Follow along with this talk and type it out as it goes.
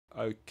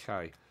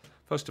Okay,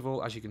 first of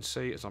all, as you can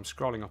see, as I'm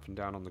scrolling up and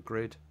down on the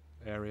grid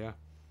area,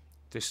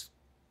 this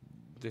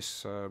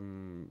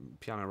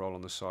piano roll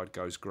on the side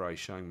goes grey,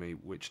 showing me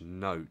which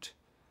note,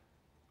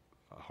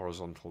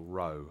 horizontal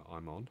row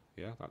I'm on.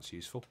 Yeah, that's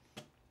useful.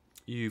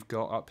 You've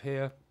got up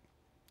here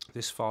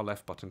this far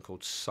left button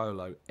called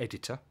Solo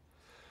Editor.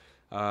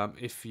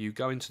 If you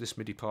go into this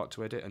MIDI part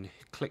to edit and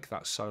click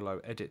that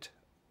Solo Edit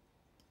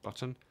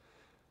button,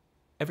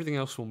 everything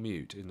else will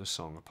mute in the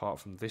song apart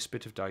from this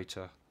bit of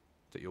data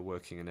that you're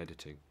working and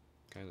editing.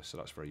 Okay, so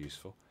that's very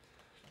useful.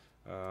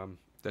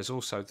 There's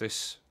also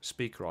this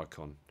speaker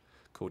icon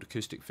called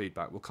Acoustic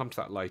Feedback. We'll come to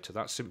that later.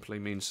 That simply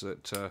means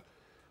that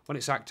when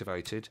it's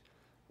activated,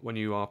 when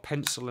you are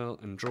penciling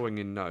and drawing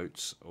in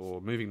notes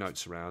or moving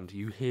notes around,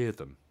 you hear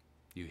them.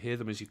 You hear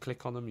them as you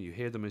click on them, you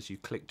hear them as you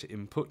click to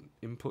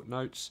input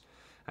notes,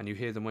 and you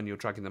hear them when you're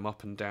dragging them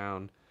up and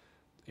down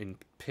in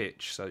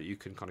pitch so that you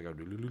can kind of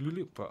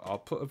go. But I'll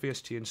put a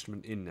VST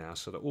instrument in now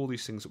so that all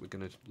these things that we're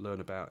going to learn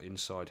about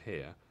inside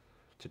here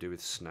to do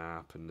with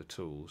Snap and the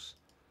tools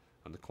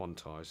and the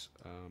Quantise,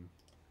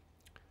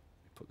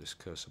 put this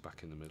cursor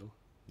back in the middle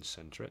and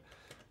center it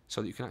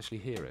so that you can actually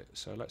hear it.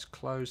 So let's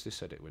close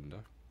this edit window.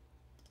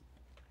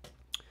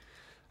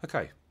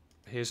 Okay,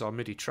 here's our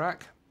MIDI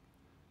track,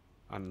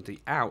 and the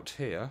out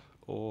here,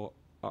 or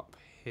up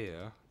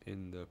here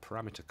in the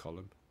parameter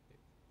column,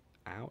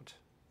 out,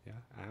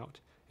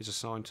 is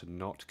assigned to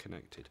not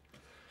connected.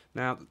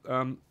 Now,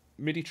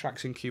 MIDI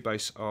tracks in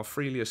Cubase are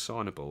freely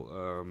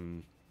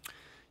assignable.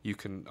 You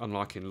can,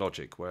 unlike in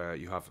Logic, where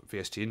you have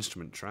VST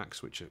Instrument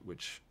tracks, which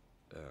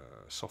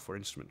software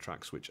instrument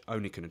tracks, which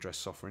only can address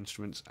software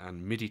instruments,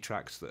 and MIDI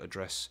tracks that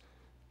address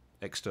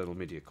external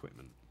MIDI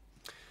equipment.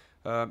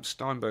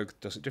 Steinberg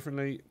does it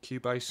differently.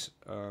 Cubase,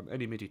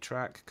 any MIDI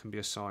track can be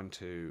assigned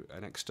to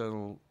an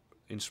external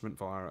instrument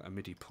via a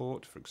MIDI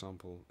port. For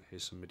example,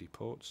 here's some MIDI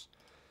ports,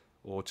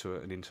 or to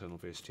an internal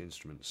VST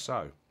instrument.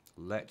 So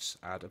let's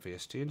add a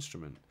VST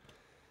instrument.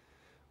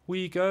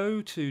 We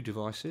go to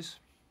Devices,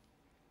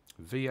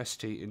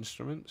 VST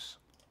Instruments,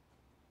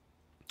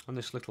 and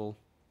this little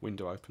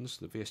window opens,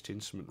 the VST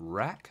Instrument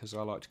Rack, as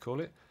I like to call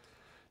it.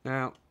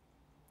 Now,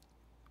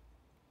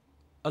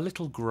 a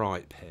little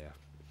gripe here.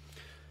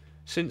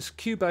 Since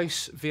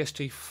Cubase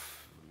VST,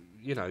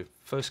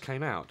 first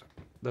came out,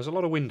 there's a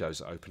lot of windows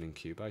that open in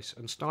Cubase,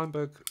 and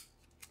Steinberg,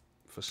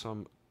 for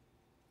some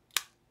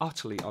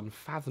utterly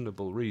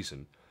unfathomable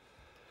reason,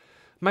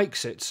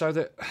 makes it so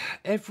that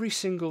every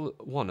single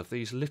one of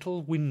these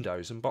little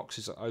windows and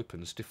boxes that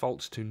opens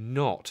defaults to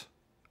not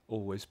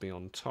always be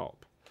on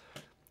top.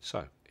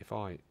 So if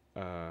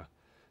so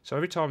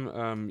every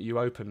time you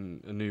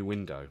open a new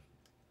window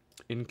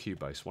in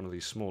Cubase, one of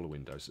these smaller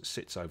windows that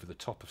sits over the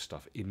top of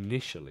stuff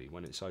initially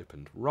when it's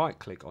opened, right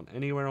click on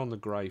anywhere on the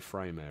grey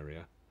frame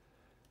area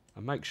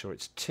and make sure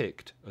it's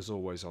ticked as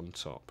always on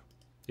top.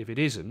 If it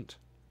isn't,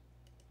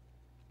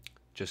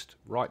 just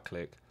right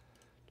click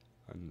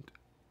and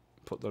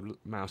put the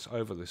mouse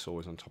over this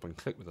always on top and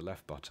click with the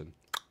left button,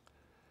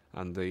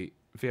 and the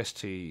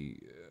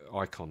VST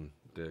icon,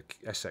 the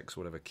SX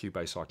whatever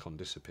Cubase icon,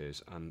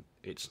 disappears, and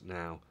it's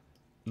now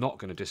not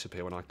going to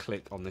disappear when I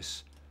click on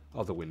this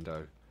other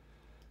window.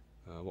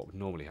 What would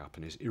normally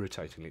happen is,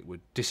 irritatingly, it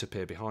would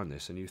disappear behind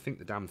this and you think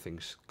the damn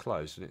thing's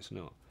closed and it's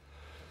not.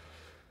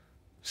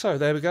 So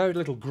there we go, a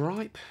little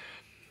gripe,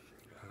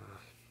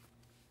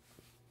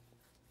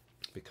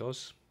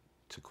 because,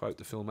 to quote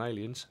the film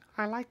Aliens,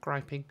 I like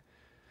griping.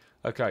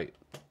 Okay,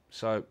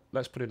 so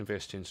let's put in a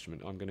VST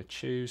instrument. I'm going to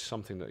choose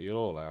something that you'll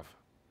all have,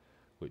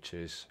 which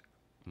is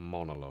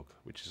Monologue,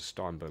 which is a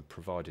Steinberg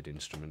provided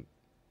instrument,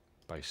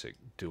 basic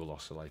dual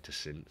oscillator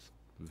synth,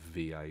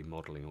 VA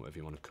modelling, or whatever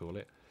you want to call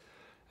it.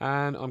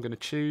 And I'm going to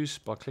choose,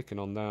 by clicking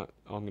on that,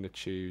 I'm going to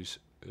choose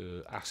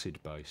acid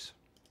bass.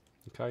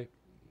 Okay,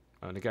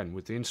 and again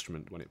with the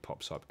instrument, when it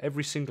pops up,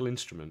 every single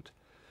instrument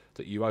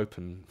that you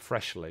open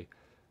freshly,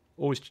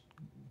 always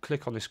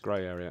click on this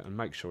grey area and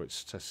make sure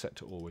it's set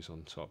to always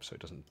on top so it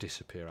doesn't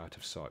disappear out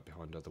of sight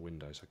behind other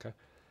windows. Okay,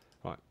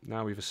 right,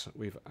 now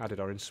we've added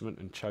our instrument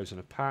and chosen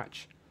a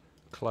patch.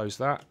 Close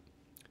that,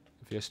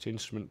 VST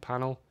instrument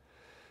panel,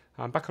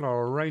 and back on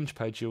our arrange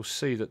page you'll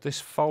see that this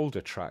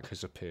folder track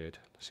has appeared.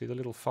 See the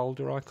little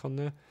folder icon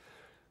there?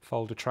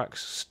 Folder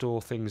tracks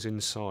store things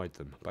inside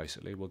them,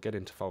 basically. We'll get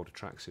into folder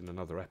tracks in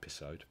another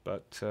episode,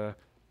 but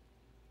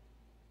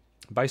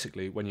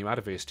basically when you add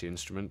a VST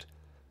instrument,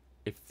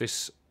 if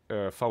this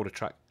folder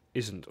track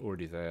isn't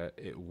already there,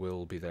 it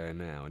will be there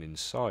now, and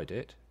inside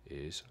it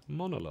is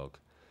Monologue.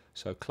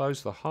 So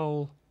close the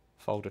whole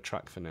folder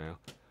track for now,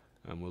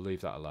 and we'll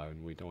leave that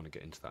alone. We don't want to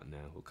get into that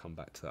now. We'll come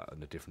back to that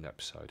in a different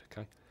episode,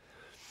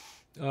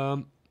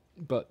 okay?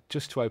 But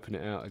just to open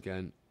it out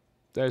again,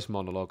 there's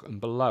Monologue, and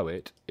below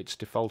it, it's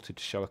defaulted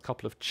to show a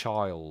couple of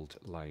child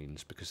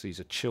lanes, because these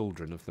are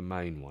children of the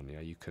main one. Yeah,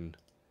 you can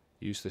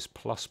use this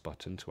plus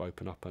button to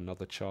open up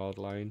another child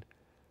lane,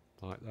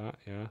 like that,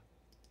 yeah.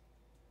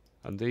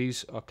 And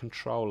these are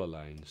controller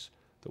lanes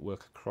that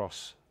work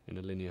across in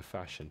a linear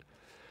fashion.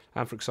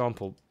 And for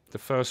example, the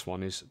first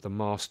one is the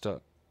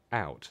master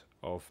out,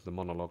 of the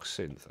monologue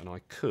synth, and I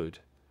could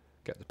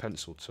get the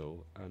pencil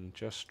tool and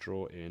just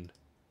draw in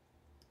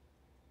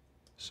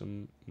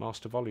some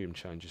master volume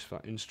changes for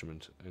that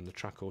instrument in the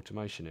track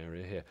automation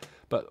area here.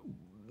 But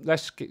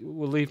we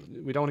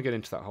don't want to get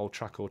into that whole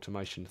track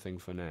automation thing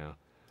for now.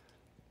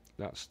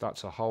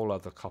 That's a whole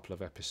other couple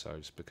of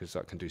episodes, because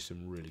that can do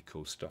some really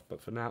cool stuff.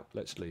 But for now,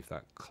 let's leave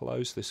that.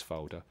 Close this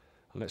folder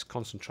and let's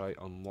concentrate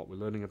on what we're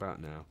learning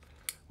about now,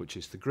 which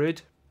is the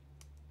grid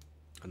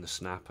and the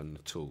snap and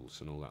the tools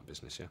and all that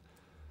business. Yeah.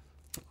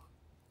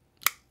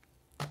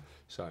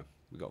 So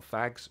we got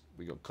fags,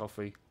 we got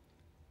coffee.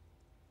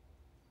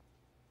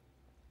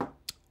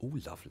 Oh,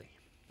 lovely.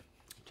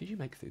 Did you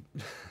make the?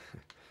 Did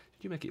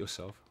you make it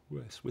yourself?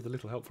 Yes, with a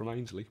little help from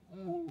Ainsley.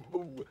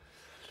 Ooh.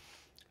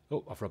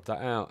 Oh, I've rubbed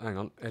that out. Hang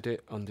on.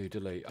 Edit, undo,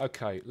 delete.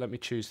 Okay, let me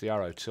choose the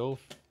arrow tool.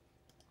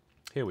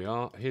 Here we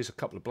are. Here's a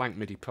couple of blank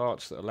MIDI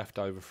parts that are left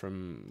over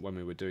from when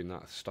we were doing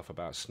that stuff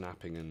about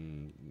snapping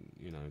and,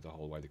 you know, the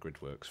whole way the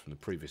grid works from the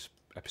previous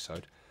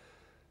episode.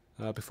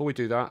 Before we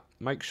do that,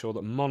 make sure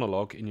that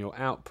monologue in your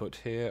output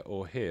here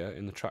or here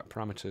in the track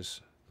parameters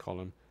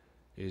column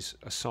is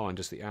assigned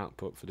as the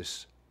output for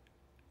this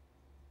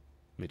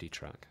MIDI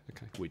track,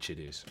 okay, which it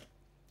is.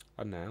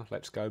 And now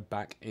let's go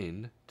back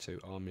in to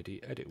our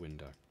MIDI edit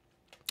window.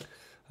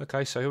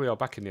 Okay, so here we are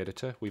back in the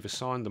editor. We've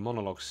assigned the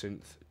monologue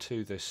synth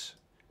to this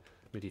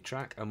MIDI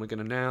track, and we're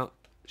going to now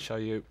show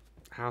you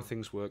how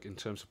things work in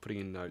terms of putting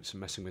in notes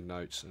and messing with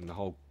notes and the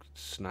whole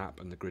snap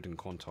and the grid and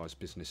quantize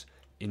business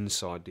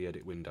inside the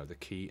edit window, the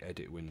key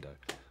edit window,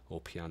 or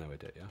piano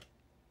edit, yeah?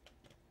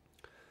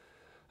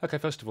 Okay,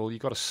 first of all,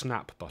 you've got a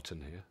snap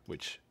button here,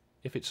 which,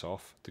 if it's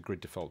off, the grid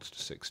defaults to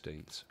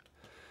 16ths.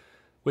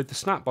 With the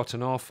snap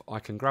button off, I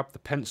can grab the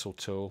pencil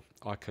tool,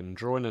 I can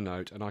draw in a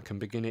note, and I can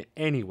begin it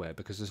anywhere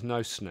because there's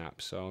no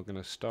snap. So I'm going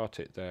to start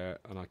it there,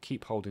 and I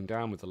keep holding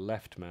down with the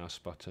left mouse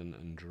button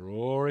and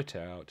draw it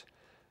out,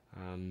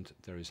 and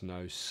there is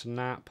no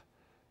snap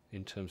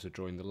in terms of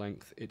drawing the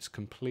length. It's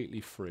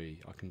completely free.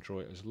 I can draw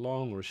it as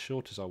long or as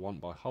short as I want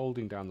by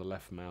holding down the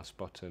left mouse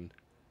button,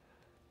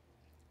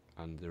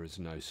 and there is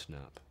no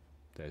snap.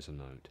 There's a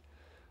note.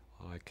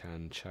 I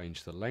can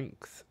change the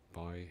length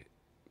by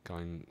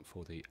going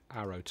for the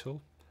arrow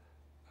tool,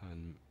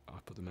 and I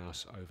put the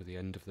mouse over the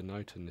end of the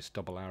note and this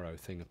double arrow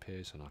thing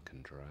appears, and I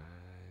can drag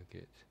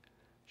it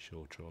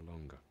shorter or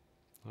longer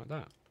like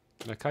that.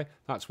 Okay,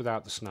 that's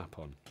without the snap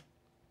on.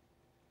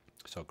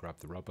 So I'll grab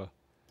the rubber,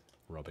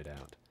 rub it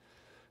out.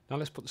 Now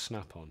let's put the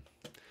snap on,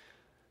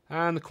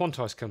 and the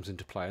quantize comes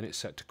into play, and it's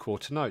set to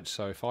quarter notes.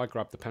 So if I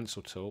grab the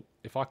pencil tool,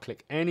 if I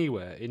click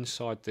anywhere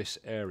inside this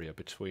area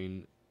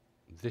between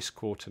this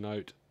quarter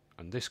note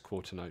and this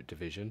quarter note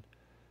division,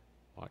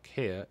 like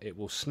here, it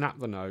will snap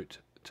the note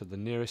to the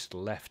nearest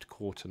left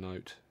quarter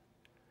note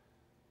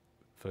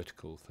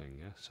vertical thing,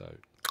 yeah? So,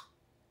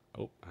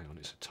 oh, hang on,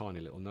 it's a tiny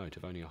little note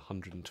of only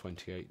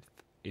 128th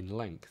in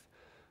length.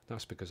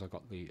 That's because I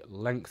got the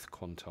length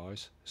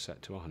quantize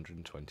set to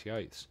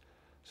 128ths.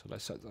 So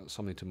let's set that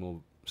something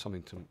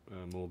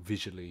more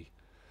visually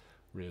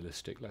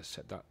realistic. Let's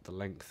set that the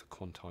length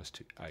quantize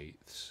to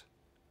 8ths.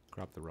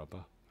 Grab the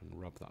rubber and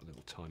rub that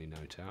little tiny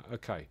note out.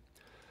 Okay,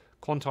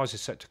 quantize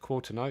is set to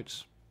quarter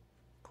notes.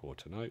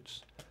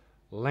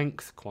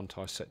 Length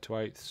quantize set to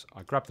 8ths.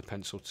 I grab the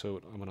pencil tool,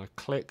 and when I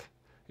click,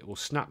 it will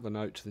snap the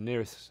note to the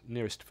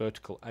nearest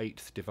vertical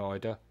 8th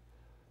divider,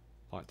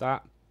 like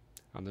that.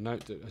 And the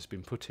note that has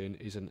been put in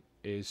is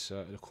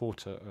a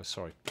quarter.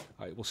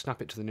 It will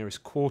snap it to the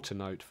nearest quarter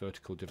note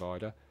vertical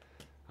divider,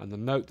 and the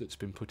note that's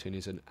been put in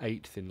is an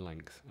 8th in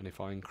length. And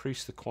if I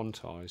increase the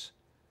quantize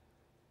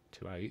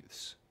to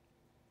 8ths,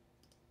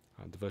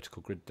 and the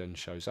vertical grid then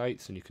shows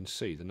 8ths, and you can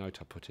see the note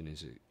I put in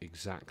is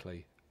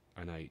exactly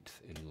an 8th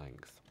in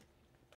length.